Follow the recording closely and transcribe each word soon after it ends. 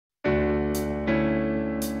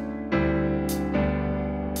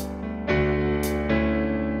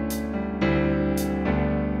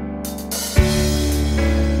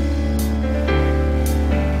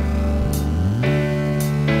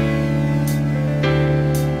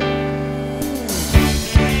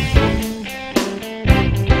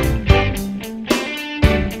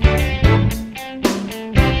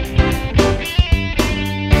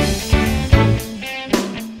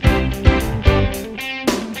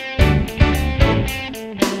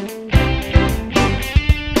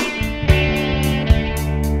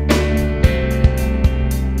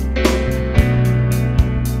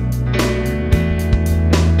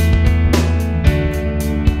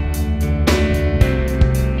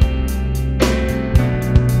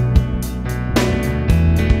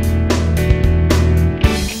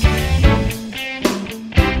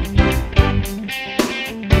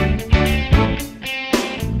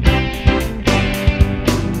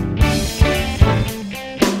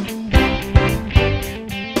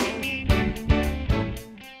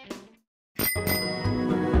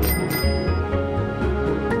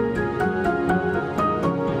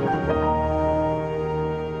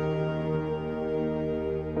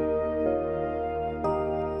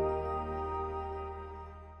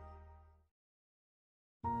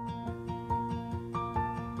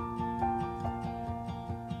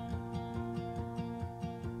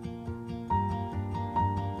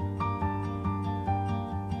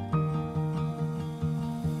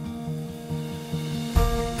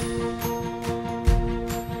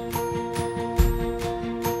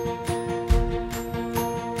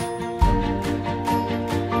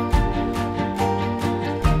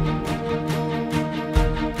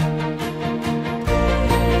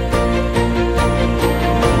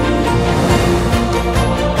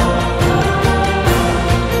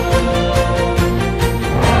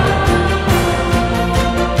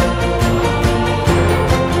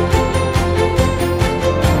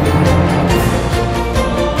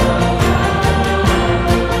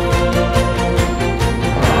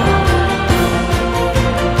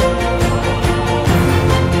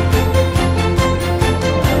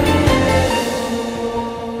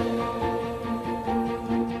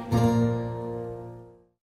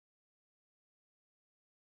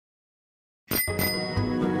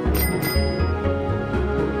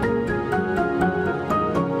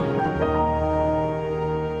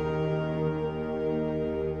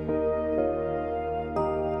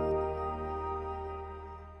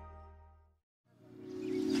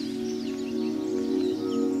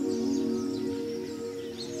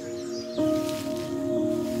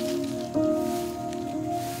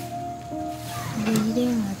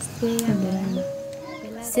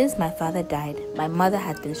Since my father died, my mother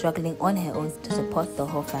has been struggling on her own to support the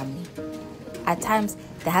whole family. At times,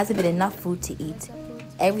 there hasn't been enough food to eat.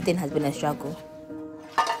 Everything has been a struggle.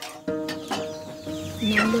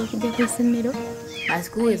 My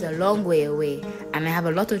school is a long way away, and I have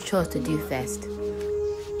a lot of chores to do first.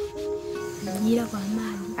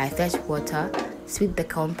 I fetch water, sweep the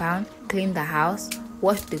compound, clean the house,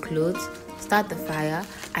 wash the clothes, start the fire,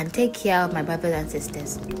 and take care of my brothers and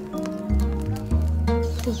sisters.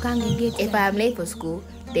 If I am late for school,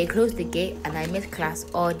 they close the gate and I miss class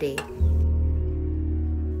all day.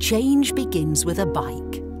 Change begins with a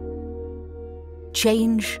bike.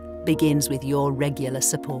 Change begins with your regular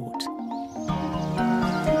support.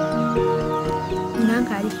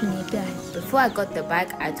 Before I got the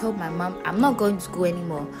bike, I told my mom I'm not going to school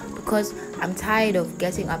anymore because I'm tired of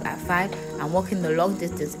getting up at 5 and walking the long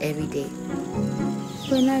distance every day.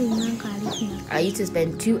 I used to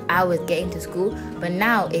spend 2 hours getting to school, but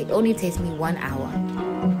now it only takes me 1 hour.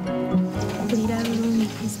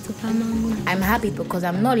 I'm happy because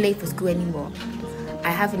I'm not late for school anymore. I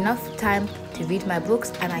have enough time to read my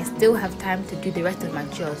books and I still have time to do the rest of my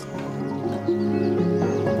chores.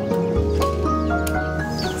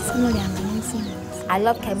 I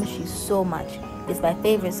love chemistry so much. It's my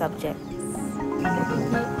favorite subject.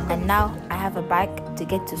 And now I have a bike to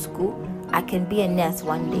get to school. I can be a nurse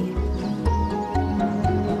one day.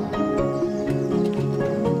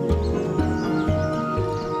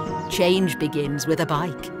 Change begins with a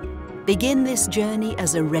bike. Begin this journey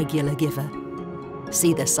as a regular giver.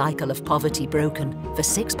 See the cycle of poverty broken for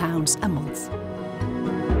 £6 a month.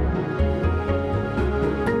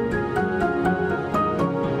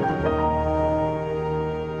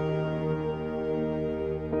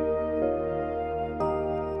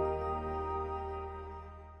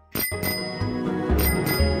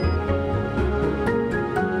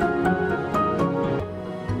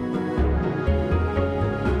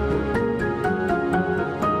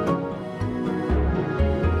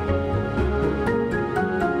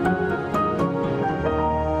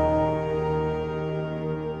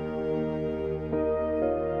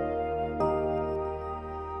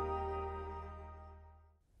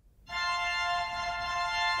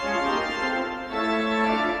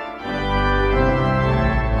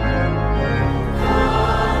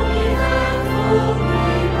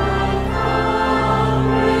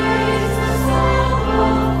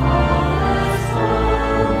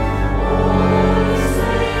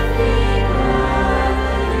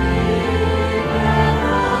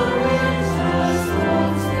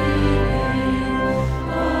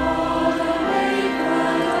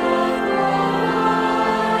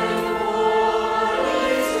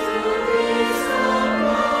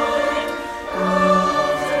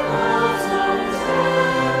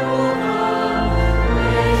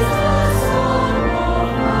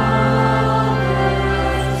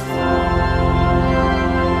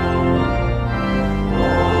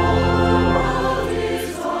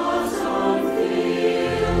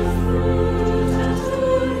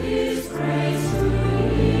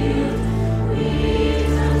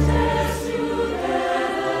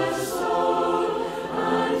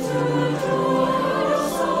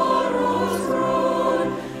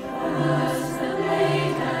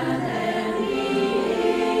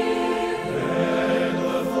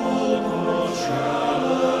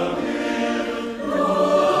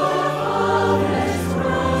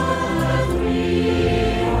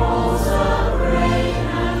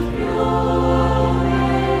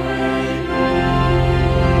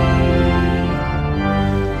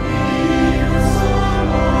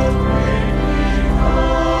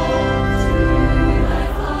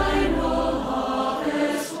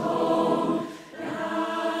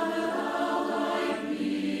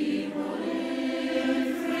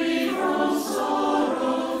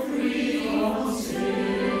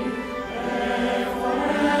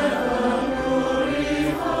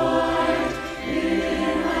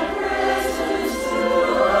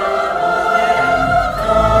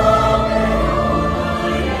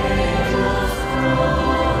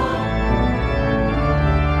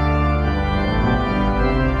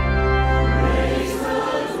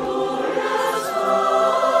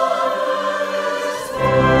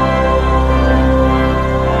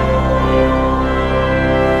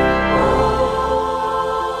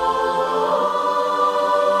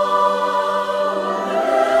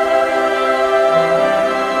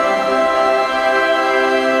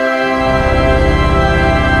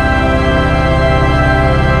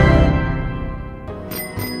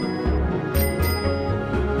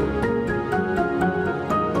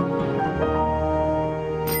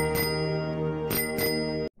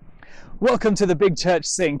 Welcome to the Big Church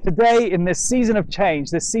Sing. Today, in this season of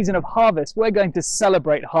change, this season of harvest, we're going to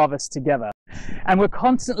celebrate harvest together. And we're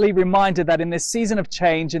constantly reminded that in this season of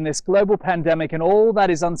change, in this global pandemic and all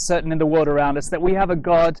that is uncertain in the world around us, that we have a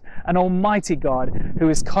God, an almighty God, who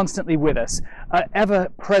is constantly with us, an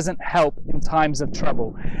ever-present help in times of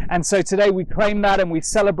trouble. And so today we claim that and we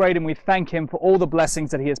celebrate and we thank him for all the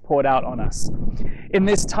blessings that he has poured out on us. In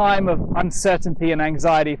this time of uncertainty and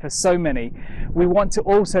anxiety for so many, we want to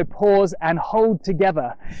also pause and hold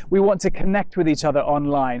together. We want to connect with each other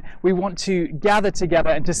online. We want to gather together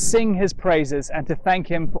and to sing his praises and to thank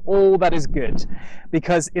him for all that is good.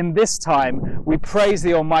 Because in this time, we praise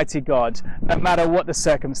the Almighty God, no matter what the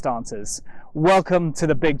circumstances. Welcome to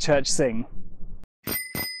the Big Church Sing.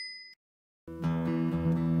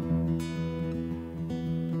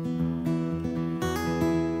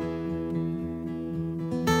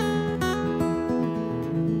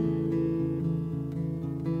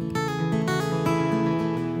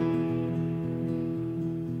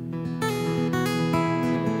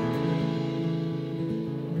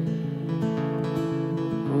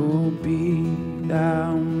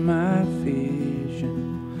 Down my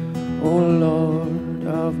vision, O Lord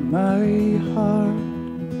of my heart,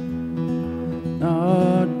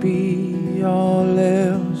 not be all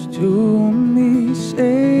else to me,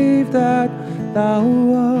 save that thou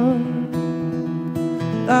art.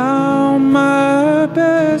 Thou my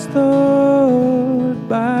best, Lord,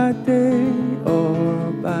 by day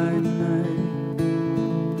or by night,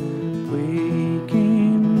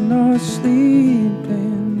 waking or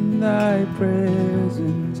sleeping, thy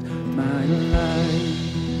presence, my life.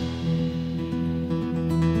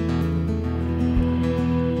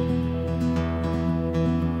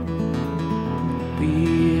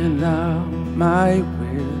 Be thou my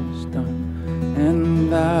wisdom,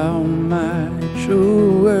 and thou my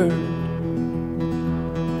true word.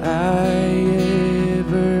 I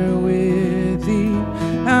ever with thee,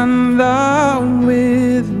 and thou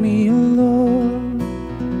with me, Lord.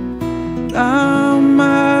 Thou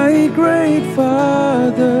my great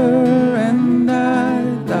Father, and I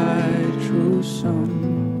thy true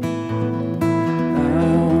Son.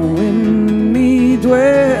 Thou in me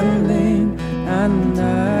dwelling, and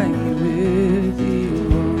I with thee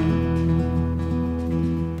one.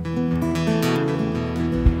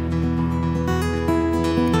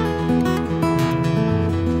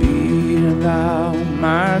 Be thou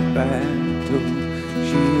my battle,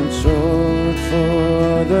 shield, sword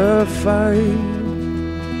for the fight.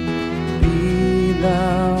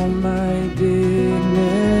 Thou my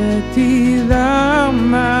dignity, thou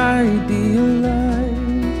my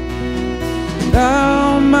delight,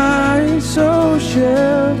 thou my soul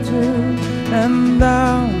shelter, and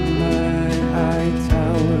thou my high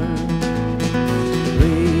tower.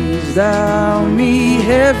 Raise thou me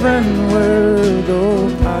heavenward, O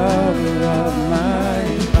power of my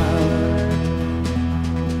power.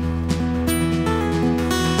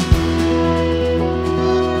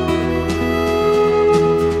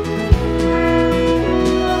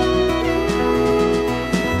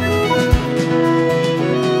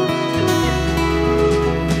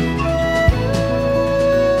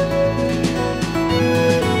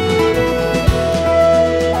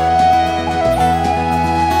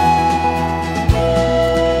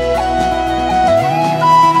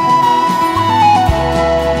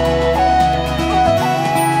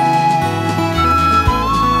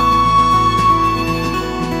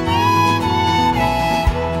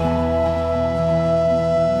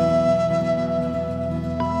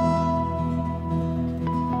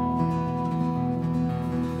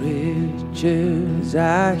 Riches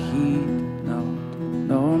I heed not,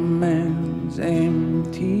 nor man's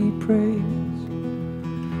empty praise.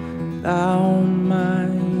 Thou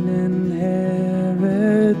mine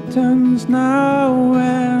inheritance now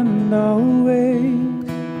and always.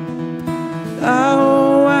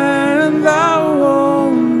 Thou and thou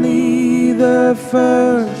only, the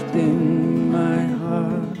first in my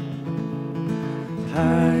heart.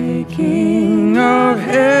 High King of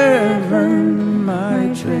heaven,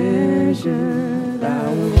 my treasure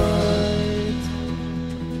thou art.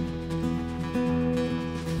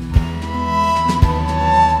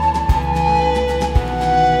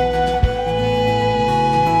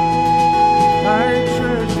 My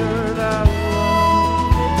treasure thou art.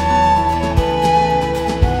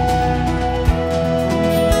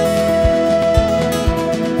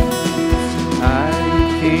 High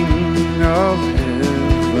King of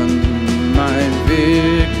heaven, my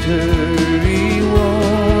victory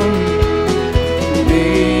won.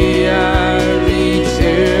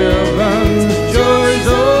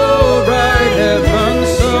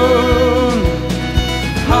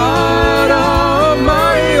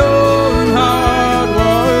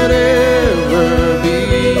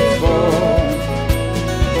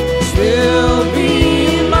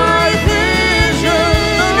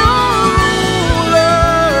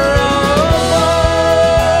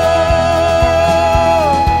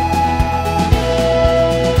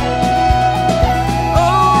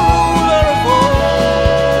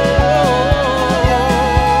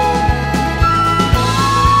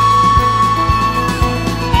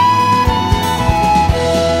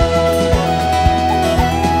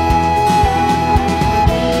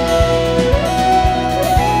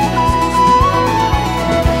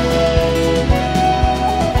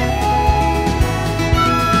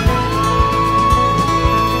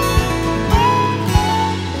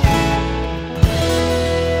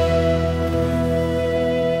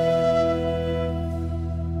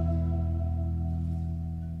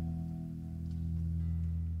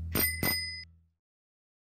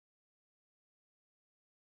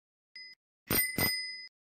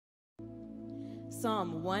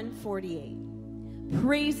 Psalm 148.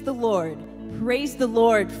 Praise the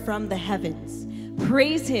Lord from the heavens.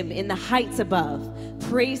 Praise him in the heights above.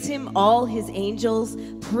 Praise him, all his angels.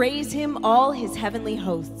 Praise him, all his heavenly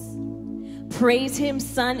hosts. Praise him,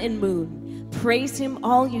 sun and moon. Praise him,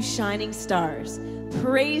 all you shining stars.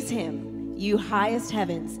 Praise him, you highest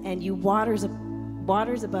heavens, and you waters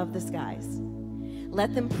above the skies.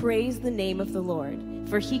 Let them praise the name of the Lord,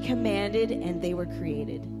 for he commanded and they were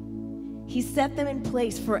created. He set them in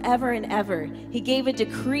place forever and ever. He gave a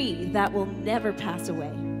decree that will never pass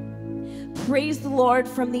away. Praise the Lord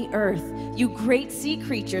from the earth, you great sea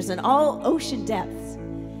creatures and all ocean depths.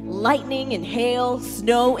 Lightning and hail,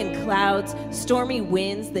 snow and clouds, stormy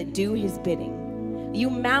winds that do his bidding. You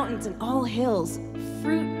mountains and all hills,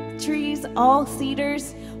 fruit trees, all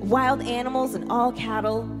cedars, wild animals and all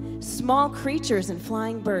cattle, small creatures and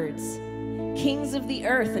flying birds. Kings of the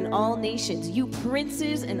earth and all nations, you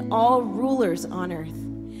princes and all rulers on earth,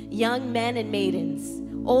 young men and maidens,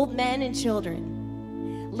 old men and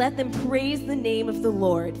children. Let them praise the name of the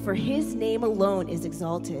Lord, for his name alone is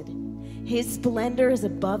exalted. His splendor is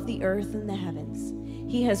above the earth and the heavens.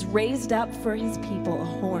 He has raised up for his people a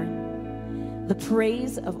horn, the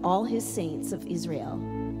praise of all his saints of Israel,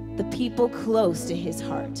 the people close to his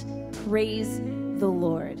heart. Praise the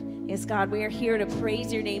Lord. Yes, God, we are here to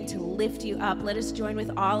praise your name, to lift you up. Let us join with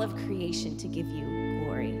all of creation to give you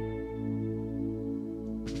glory.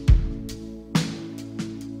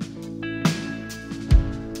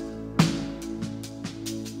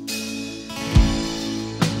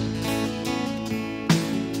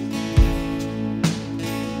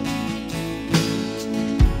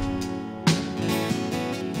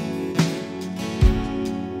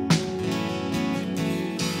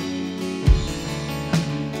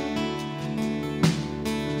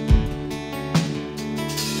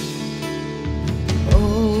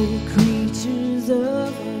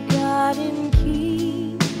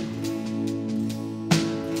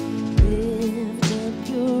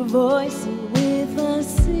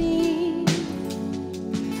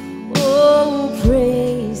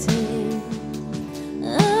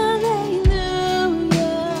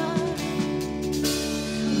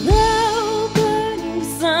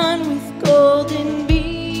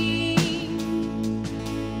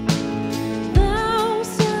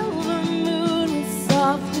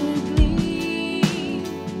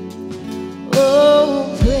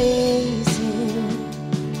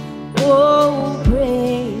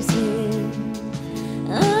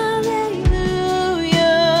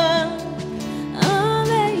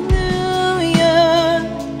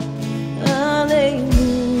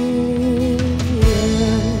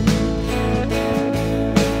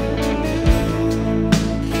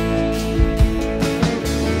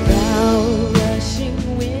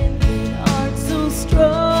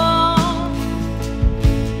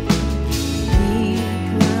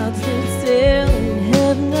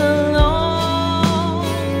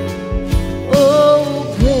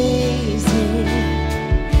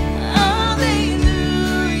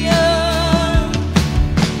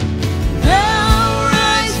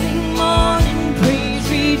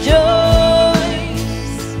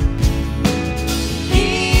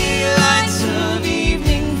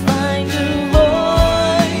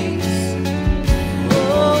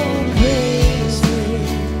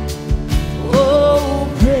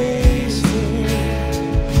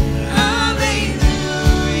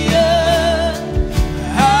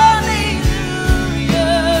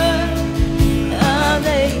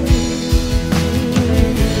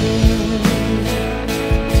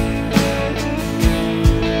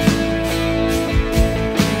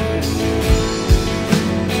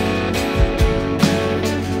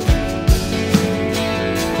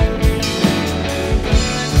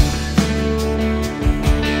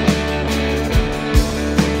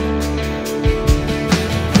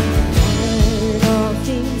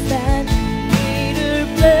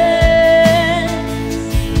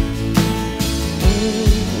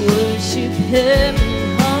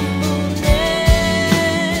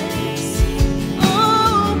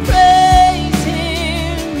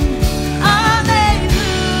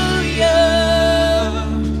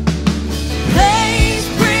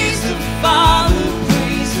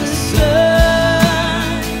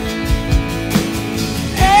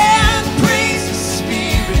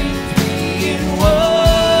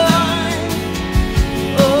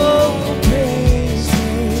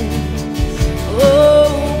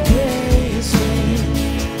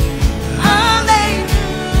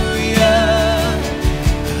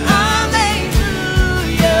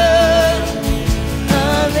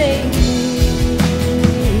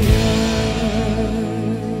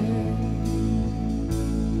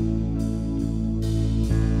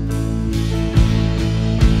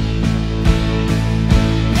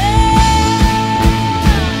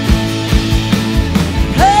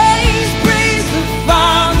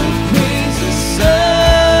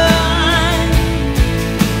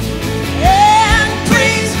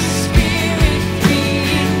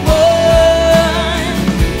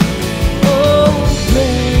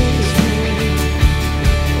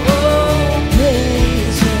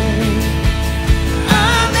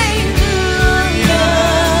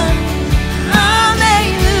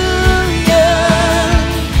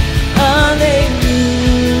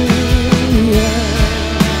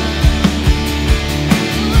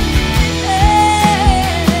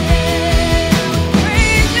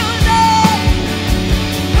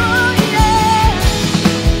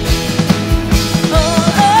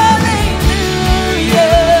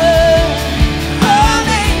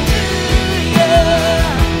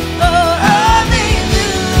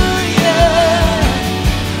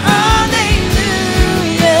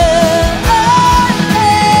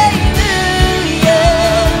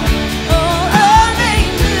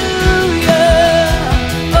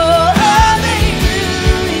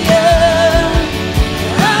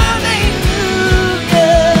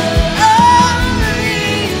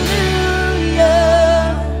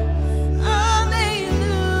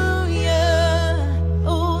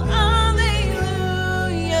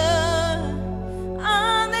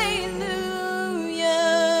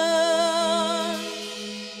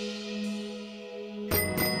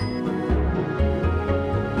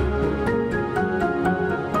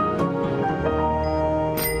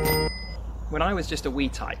 I was just a wee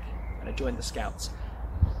tyke and I joined the Scouts,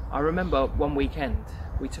 I remember one weekend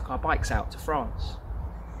we took our bikes out to France.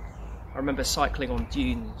 I remember cycling on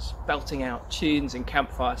dunes, belting out tunes and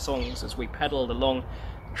campfire songs as we pedalled along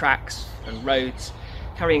tracks and roads,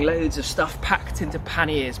 carrying loads of stuff packed into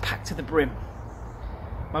panniers, packed to the brim.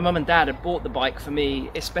 My mum and dad had bought the bike for me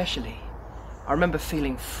especially. I remember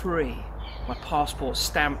feeling free, my passport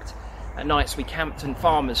stamped. At nights we camped in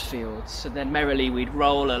farmers' fields, and then merrily we'd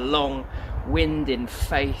roll along, wind in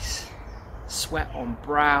face, sweat on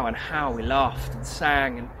brow, and how we laughed and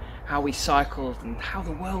sang, and how we cycled, and how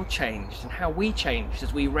the world changed, and how we changed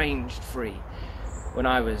as we ranged free, when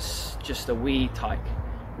I was just a wee tyke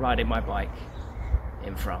riding my bike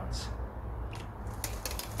in France.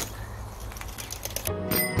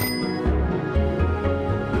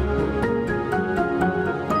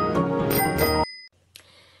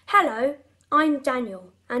 Hello, I'm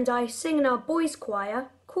Daniel, and I sing in our boys' choir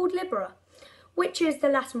called Libera, which is the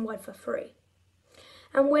Latin word for free.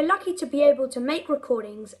 And we're lucky to be able to make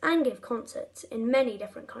recordings and give concerts in many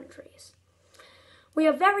different countries. We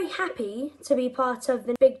are very happy to be part of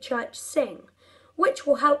the Big Church Sing, which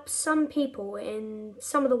will help some people in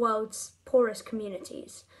some of the world's poorest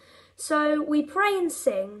communities. So we pray and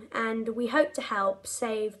sing, and we hope to help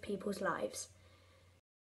save people's lives.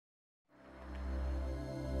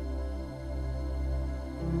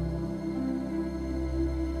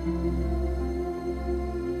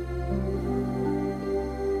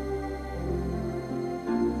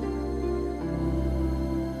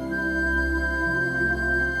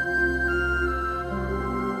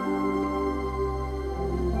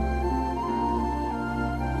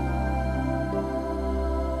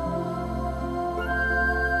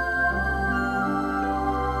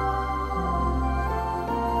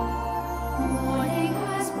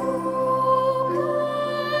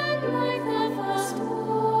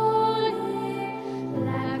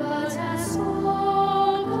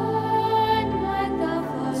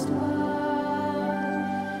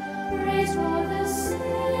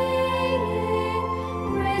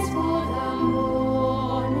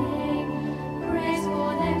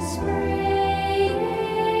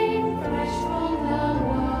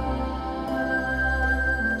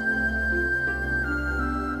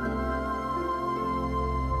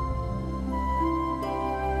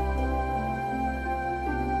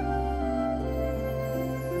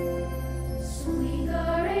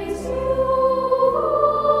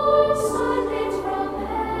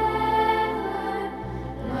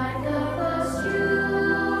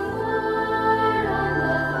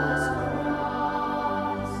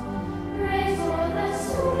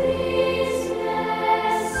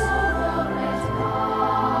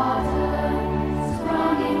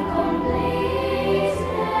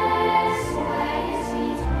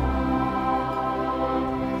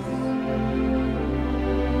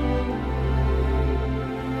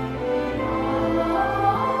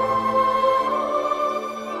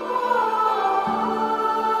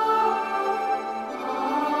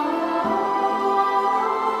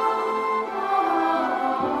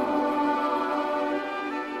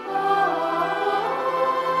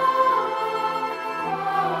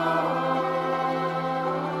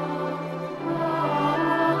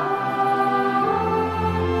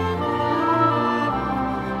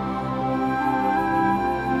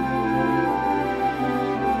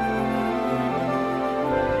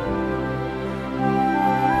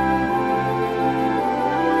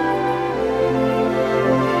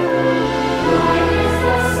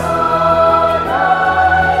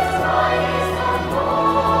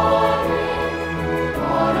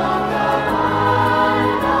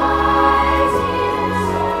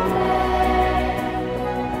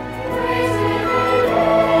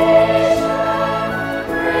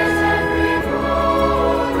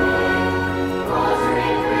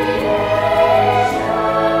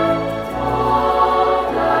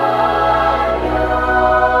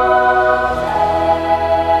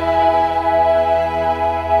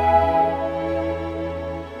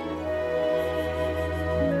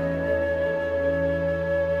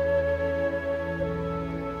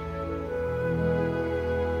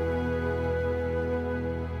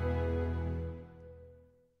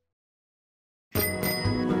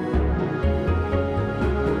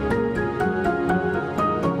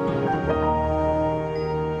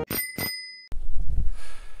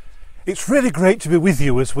 It's really great to be with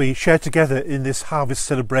you as we share together in this harvest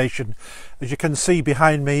celebration. As you can see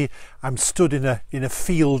behind me, I'm stood in a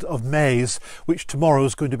field of maize, which tomorrow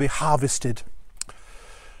is going to be harvested.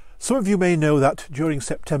 Some of you may know that during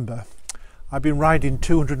September, I've been riding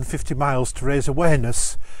 250 miles to raise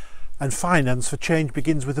awareness and finance for Change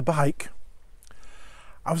Begins with a Bike.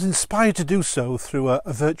 I was inspired to do so through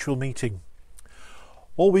a virtual meeting.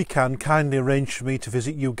 All We Can kindly arranged for me to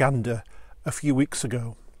visit Uganda a few weeks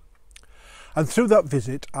ago. And through that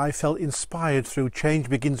visit, I felt inspired through Change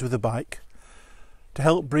Begins with a Bike to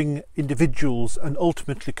help bring individuals and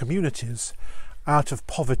ultimately communities out of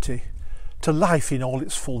poverty to life in all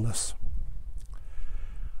its fullness.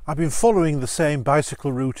 I've been following the same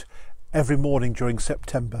bicycle route every morning during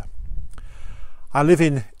September. I live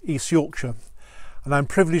in East Yorkshire and I'm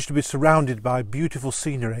privileged to be surrounded by beautiful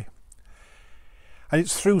scenery. And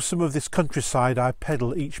it's through some of this countryside I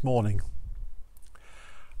pedal each morning.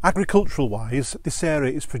 Agricultural wise, this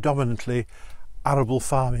area is predominantly arable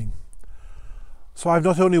farming. So I've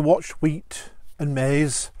not only watched wheat and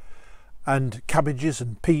maize and cabbages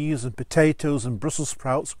and peas and potatoes and Brussels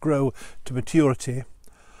sprouts grow to maturity.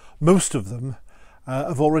 Most of them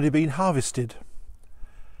have already been harvested.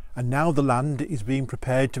 And now the land is being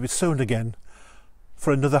prepared to be sown again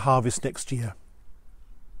for another harvest next year.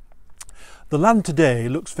 The land today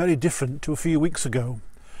looks very different to a few weeks ago,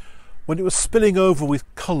 when it was spilling over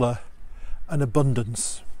with colour and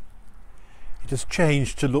abundance. It has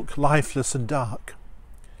changed to look lifeless and dark.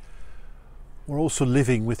 We're also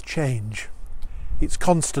living with change. It's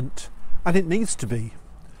constant and it needs to be.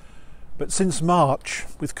 But since March,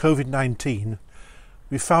 with COVID-19,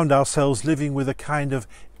 we found ourselves living with a kind of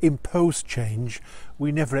imposed change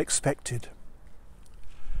we never expected.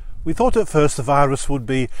 We thought at first the virus would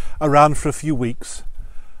be around for a few weeks,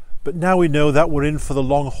 but now we know that we're in for the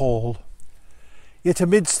long haul. Yet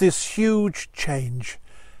amidst this huge change,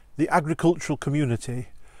 the agricultural community,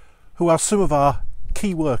 who are some of our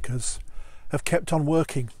key workers, have kept on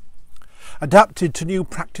working, adapted to new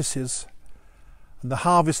practices, and the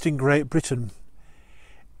harvest in Great Britain,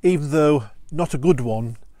 even though not a good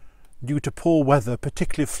one due to poor weather,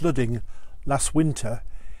 particularly flooding last winter,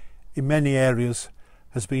 in many areas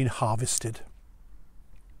has been harvested.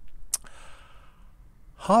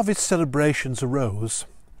 Harvest celebrations arose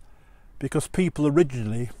because people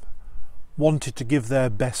originally wanted to give their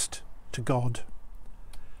best to God.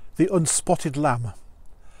 The unspotted lamb,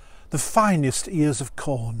 the finest ears of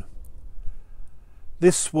corn.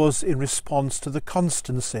 This was in response to the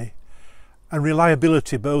constancy and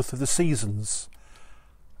reliability both of the seasons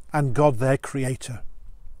and God their Creator.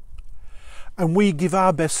 And we give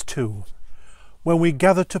our best too when we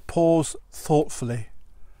gather to pause thoughtfully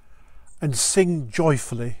and sing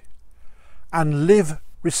joyfully and live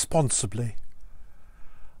responsibly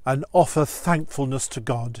and offer thankfulness to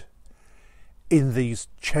God in these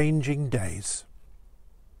changing days.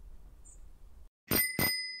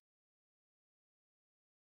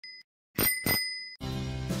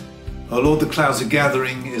 O Lord, the clouds are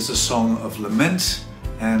gathering is a song of lament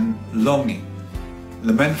and longing.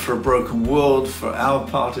 Lament for a broken world, for our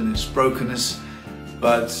part in its brokenness,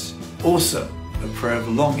 but also a prayer of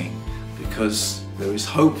longing because there is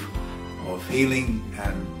hope of healing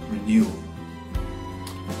and renewal.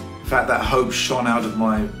 In fact, that hope shone out of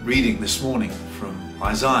my reading this morning from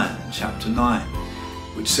Isaiah chapter 9,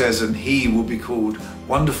 which says, "And he will be called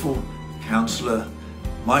Wonderful Counselor,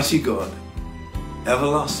 Mighty God,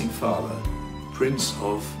 Everlasting Father, Prince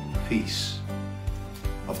of Peace.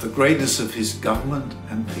 Of the greatness of his government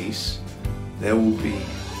and peace, there will be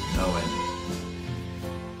no end."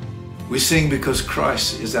 We sing because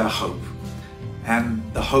Christ is our hope and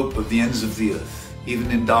the hope of the ends of the earth,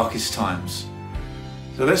 even in darkest times.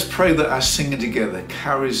 So let's pray that our singing together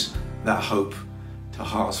carries that hope to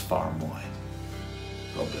hearts far and wide.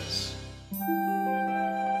 God bless.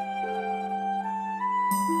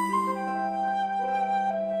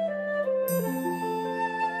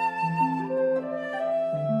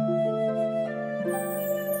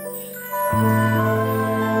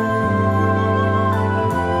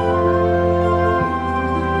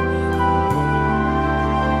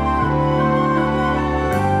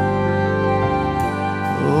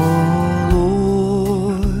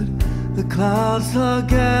 Clouds are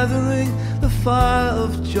gathering, the fire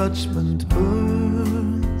of judgment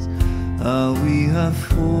burns. How we have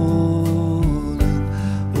fallen,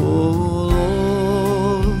 oh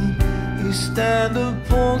Lord. We stand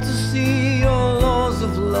appalled to see your laws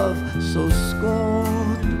of love so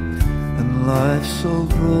scorned and life so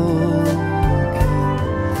broken.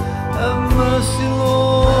 Have mercy,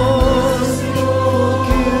 Lord.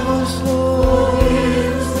 Forgive us, Lord.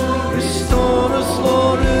 Restore us,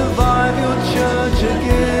 Lord. Revive your church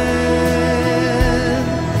again.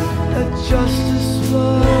 Let justice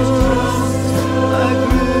flow like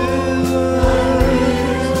rivers,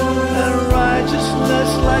 and righteousness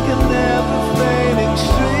like a never-fading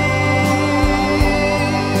stream.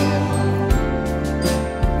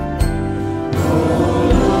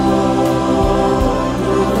 Oh,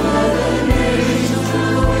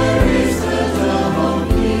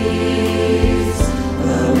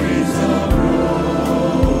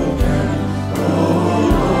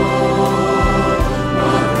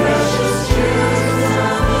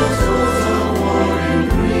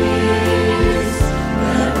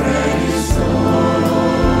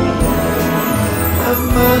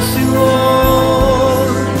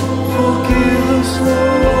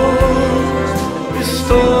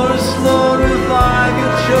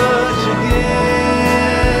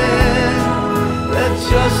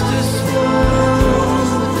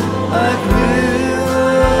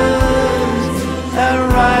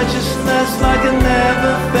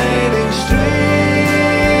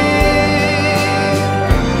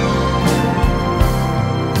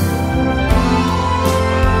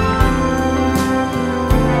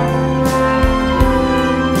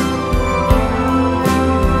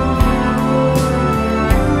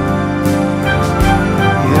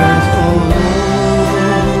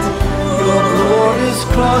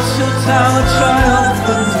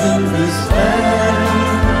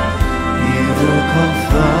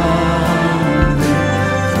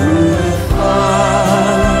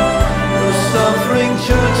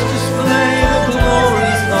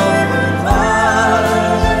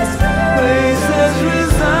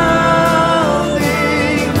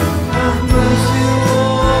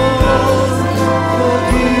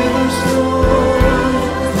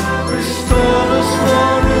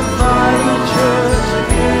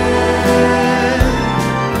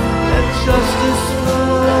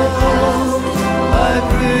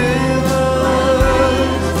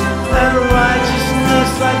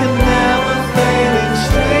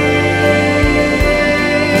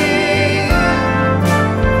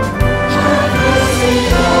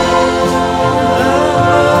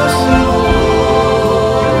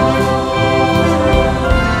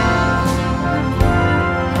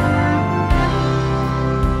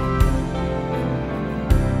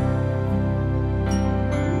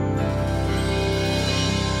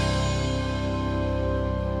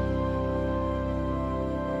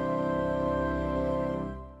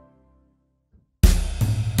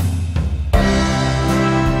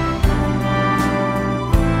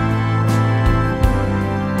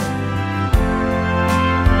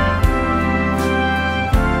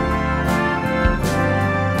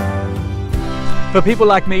 For people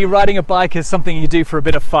like me, riding a bike is something you do for a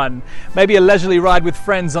bit of fun. Maybe a leisurely ride with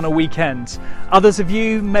friends on a weekend. Others of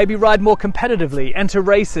you maybe ride more competitively, enter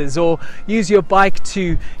races, or use your bike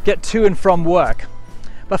to get to and from work.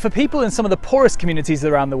 But for people in some of the poorest communities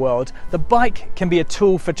around the world, the bike can be a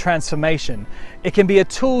tool for transformation. It can be a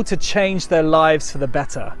tool to change their lives for the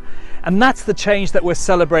better. And that's the change that we're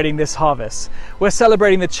celebrating this harvest. We're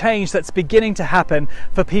celebrating the change that's beginning to happen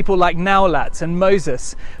for people like Naulat and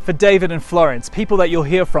Moses, for David and Florence, people that you'll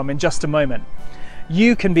hear from in just a moment.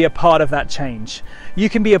 You can be a part of that change. You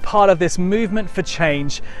can be a part of this movement for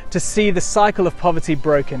change to see the cycle of poverty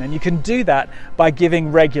broken, and you can do that by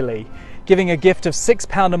giving regularly. Giving a gift of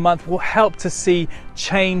 £6 a month will help to see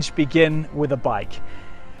change begin with a bike.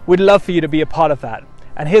 We'd love for you to be a part of that.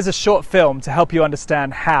 And here's a short film to help you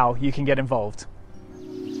understand how you can get involved.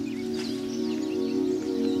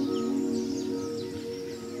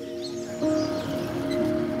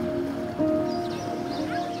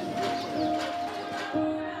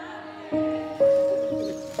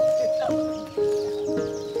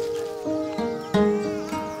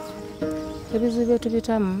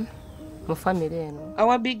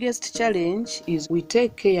 Our biggest challenge is we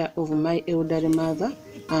take care of my elderly mother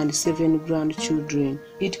and 7 grandchildren.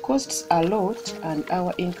 It costs a lot and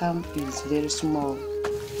our income is very small.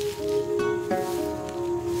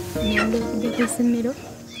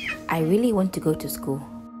 I really want to go to school,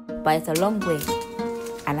 but it's a long way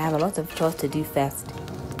and I have a lot of chores to do first.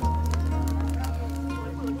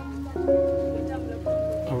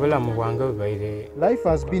 Life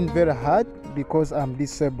has been very hard because I'm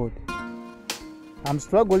disabled. I'm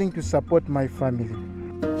struggling to support my family.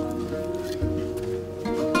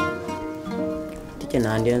 It's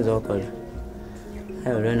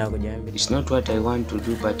not what I want to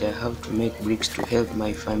do, but I have to make bricks to help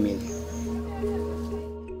my family.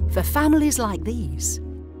 For families like these,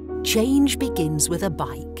 change begins with a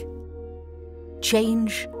bike.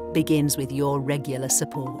 Change begins with your regular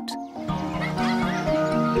support.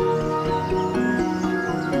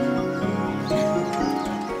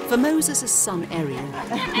 For Moses' son Ariel,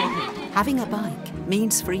 having a bike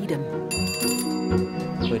means freedom.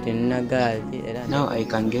 Now I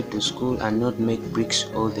can get to school and not make bricks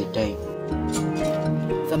all the time.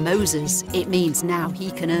 For Moses, it means now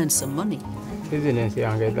he can earn some money.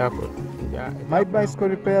 My bicycle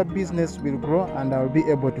repair business will grow and I'll be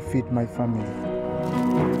able to feed my family.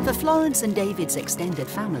 For Florence and David's extended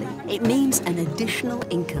family, it means an additional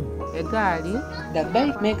income. The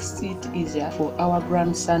bike makes it easier for our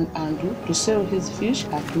grandson Andrew to sell his fish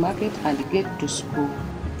at market and get to school.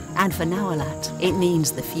 And for Nawalat, it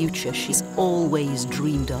means the future she's always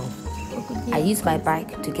dreamed of. I use my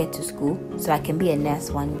bike to get to school so I can be a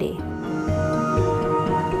nurse one day.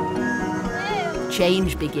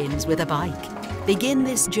 Change begins with a bike. Begin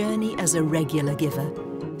this journey as a regular giver.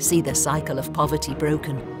 See the cycle of poverty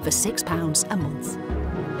broken for £6 a month.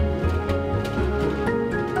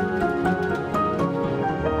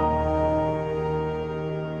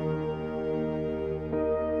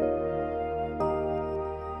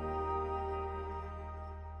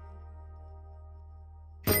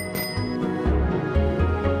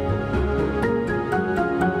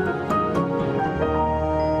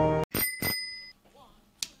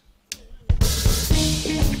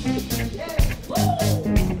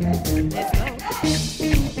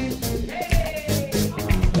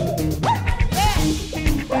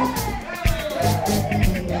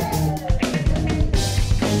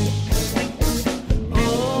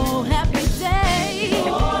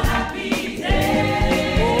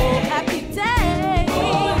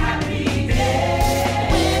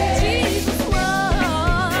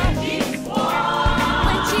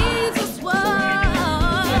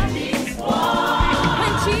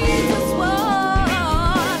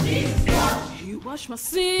 My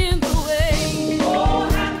sins away. Oh,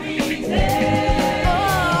 happy day.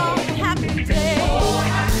 Oh, happy day. Oh,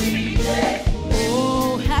 happy day.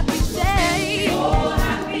 Oh, happy day. Oh,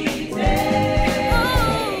 happy day.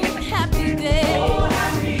 Oh, happy day. Oh,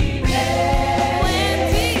 happy day.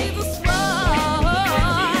 When Jesus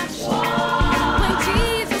washed. When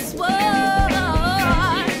Jesus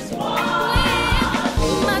washed.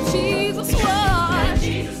 When my Jesus washed.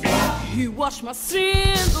 He washed my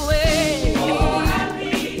sins away.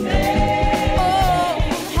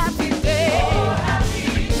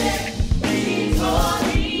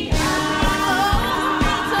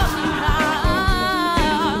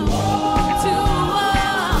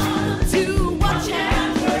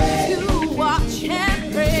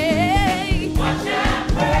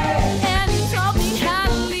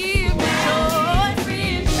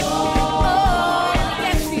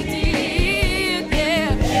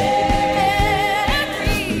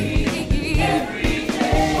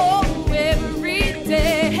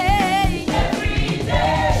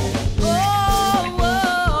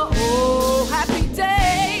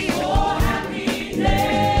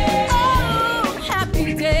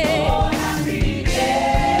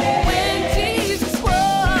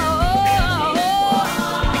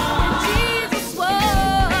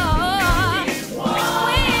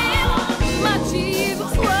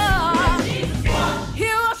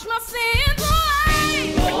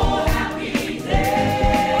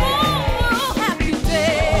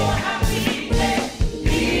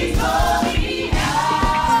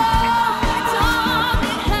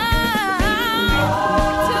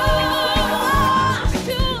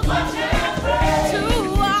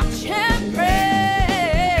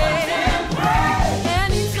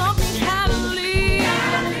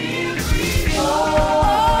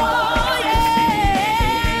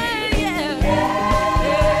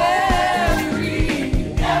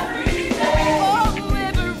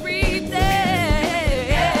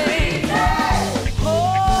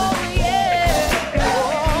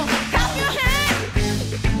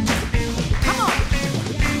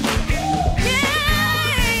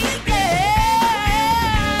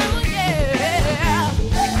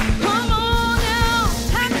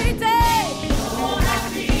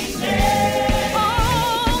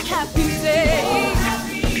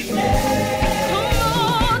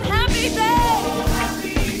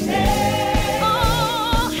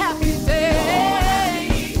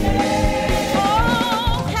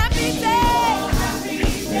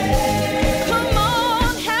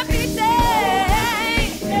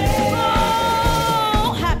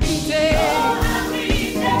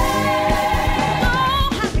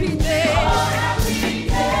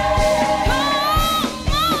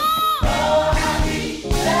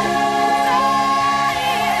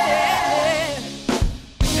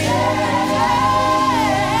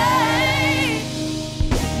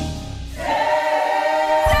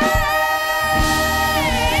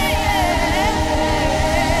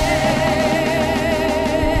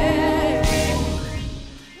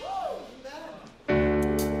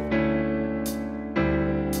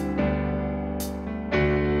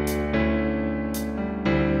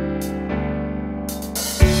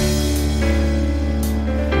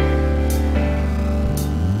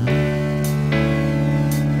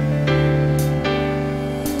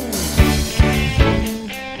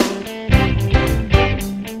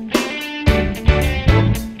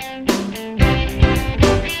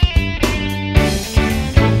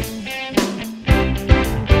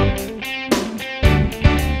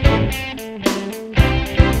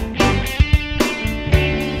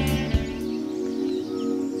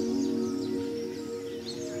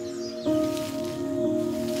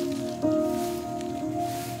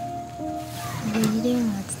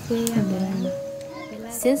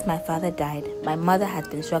 Since my father died, my mother has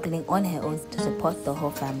been struggling on her own to support the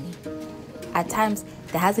whole family. At times,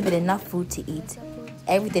 there hasn't been enough food to eat.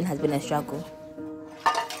 Everything has been a struggle.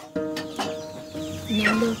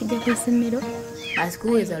 My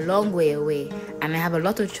school is a long way away, and I have a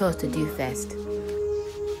lot of chores to do first.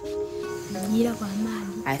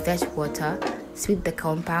 I fetch water, sweep the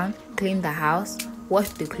compound, clean the house, wash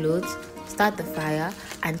the clothes, start the fire,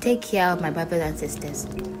 and take care of my brothers and sisters.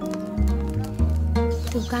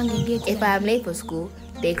 If I am late for school,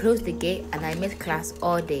 they close the gate and I miss class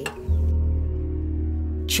all day.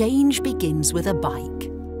 Change begins with a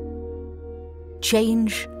bike.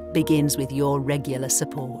 Change begins with your regular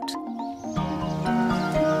support.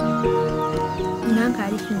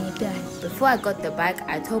 Before I got the bike,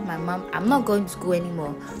 I told my mom I'm not going to school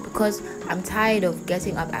anymore because I'm tired of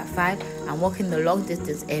getting up at 5 and walking the long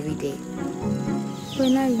distance every day.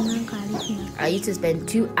 I used to spend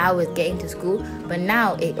 2 hours getting to school, but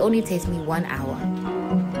now it only takes me 1 hour.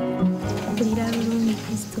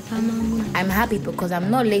 I'm happy because I'm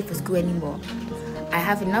not late for school anymore. I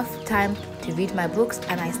have enough time to read my books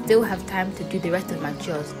and I still have time to do the rest of my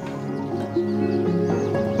chores.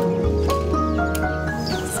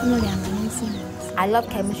 I love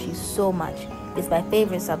chemistry so much. It's my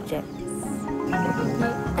favorite subject.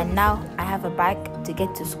 And now I have a bike to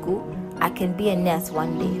get to school. I can be a nurse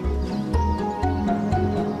one day.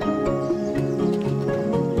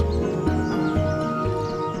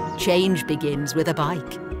 Change begins with a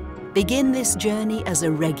bike. Begin this journey as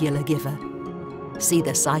a regular giver. See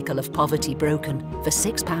the cycle of poverty broken for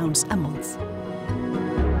 £6 a month.